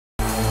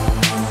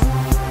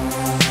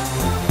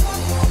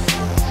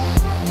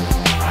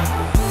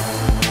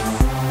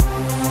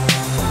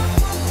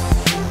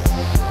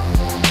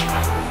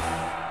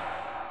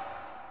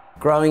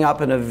growing up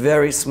in a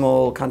very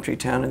small country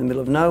town in the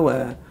middle of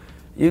nowhere,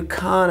 you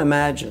can't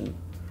imagine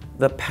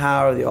the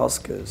power of the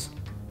Oscars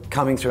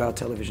coming through our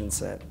television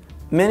set.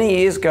 Many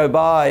years go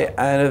by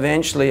and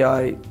eventually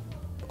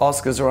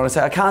Oscars are on. I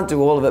say, I can't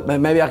do all of it, but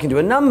maybe I can do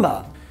a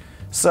number.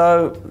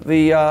 So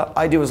the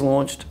idea was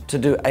launched to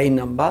do a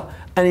number,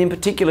 and in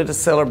particular to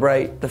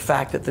celebrate the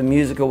fact that the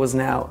musical was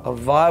now a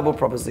viable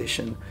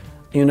proposition.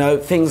 You know,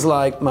 things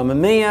like Mamma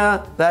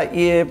Mia that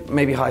year,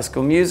 maybe High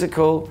School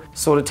Musical.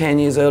 Sort of 10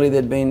 years earlier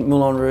there'd been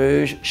Moulin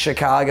Rouge,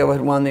 Chicago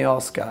had won the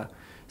Oscar.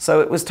 So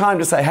it was time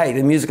to say, hey,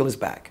 the musical is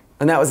back.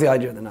 And that was the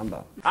idea of the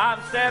number. I'm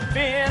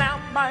stepping out,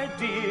 my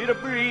dear, to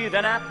breathe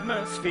an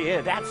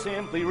atmosphere that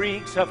simply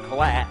reeks of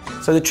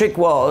class. So the trick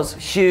was,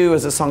 Hugh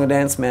as a song and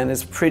dance man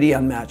is pretty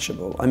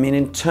unmatchable. I mean,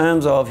 in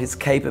terms of his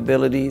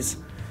capabilities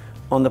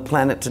on the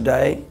planet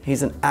today,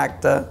 he's an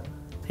actor,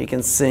 he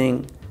can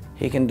sing,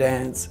 he can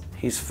dance,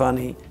 he's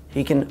funny,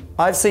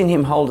 I've seen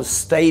him hold a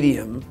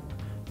stadium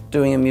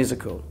doing a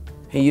musical.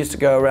 He used to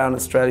go around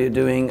Australia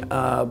doing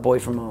Boy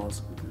from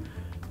Oz.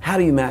 How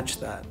do you match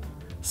that?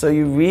 So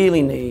you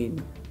really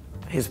need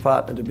his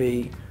partner to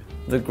be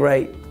the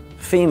great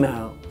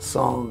female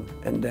song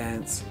and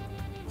dance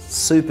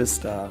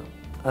superstar,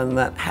 and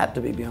that had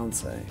to be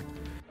Beyonce.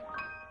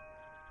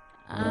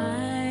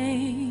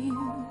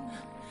 I'm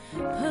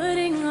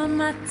putting on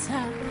my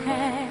top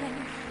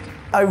hat.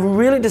 I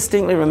really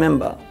distinctly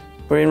remember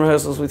we're in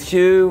rehearsals with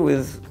Hugh,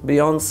 with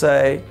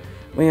Beyonce,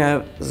 we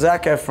have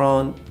Zac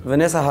Efron,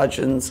 Vanessa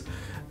Hudgens,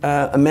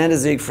 Amanda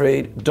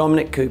Siegfried,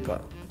 Dominic Cooper.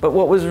 But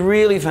what was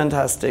really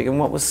fantastic and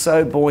what was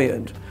so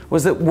buoyant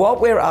was that what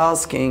we're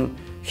asking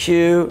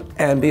Hugh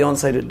and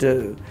Beyonce to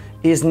do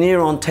is near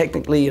on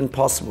technically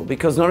impossible,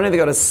 because not only have they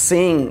got to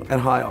sing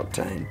at high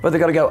octane, but they've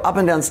got to go up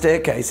and down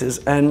staircases,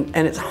 and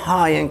it's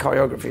high-end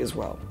choreography as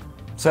well.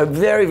 So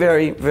very,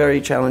 very,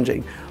 very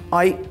challenging.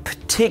 I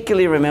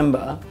particularly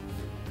remember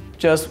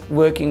just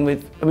working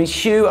with,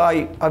 Hugh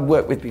I've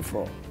worked with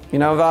before. You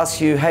know, I've asked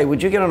Hugh, hey,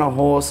 would you get on a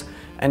horse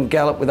and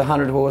gallop with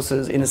 100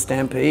 horses in a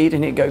stampede?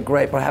 And he'd go,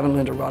 great, but I haven't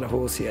learned to ride a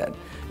horse yet.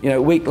 You know,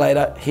 a week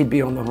later, he'd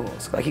be on the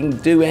horse. Like, he can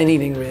do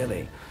anything,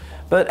 really.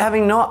 But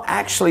having not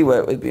actually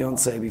worked with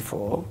Beyonce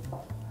before,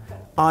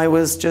 I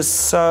was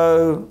just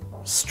so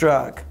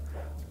struck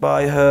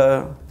by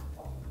her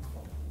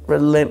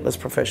relentless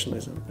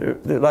professionalism.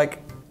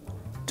 Like,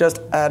 just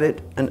at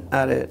it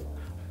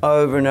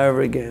over and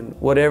over again,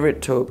 whatever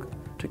it took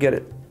to get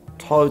it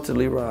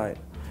totally right.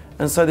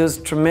 And so there was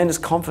tremendous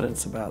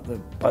confidence about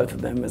both of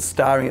them as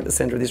starring at the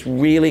center of this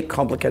really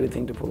complicated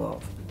thing to pull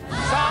off.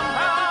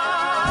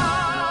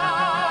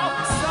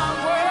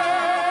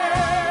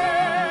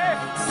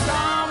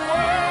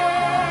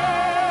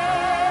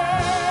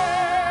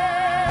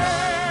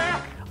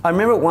 I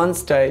remember at one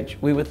stage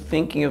we were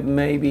thinking of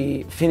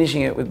maybe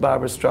finishing it with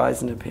Barbra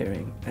Streisand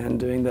appearing and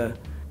doing the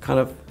kind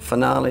of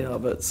finale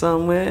of it.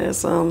 Somewhere,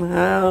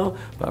 somehow,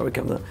 Barbra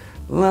comes up,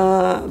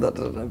 la,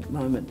 that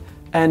moment.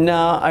 And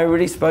I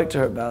really spoke to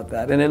her about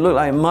that, and it looked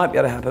like it might be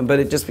able to happen, but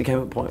it just became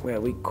a point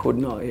where we could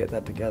not get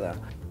that together.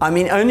 I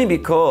mean, only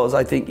because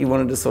I think you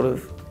wanted to sort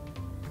of,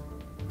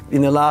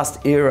 in the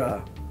last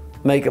era,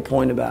 make a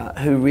point about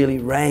who really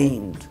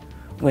reigned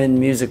when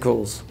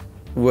musicals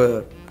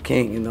were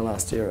king in the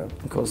last era.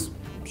 Of course,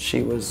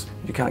 she was,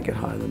 you can't get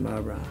higher than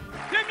Barbra.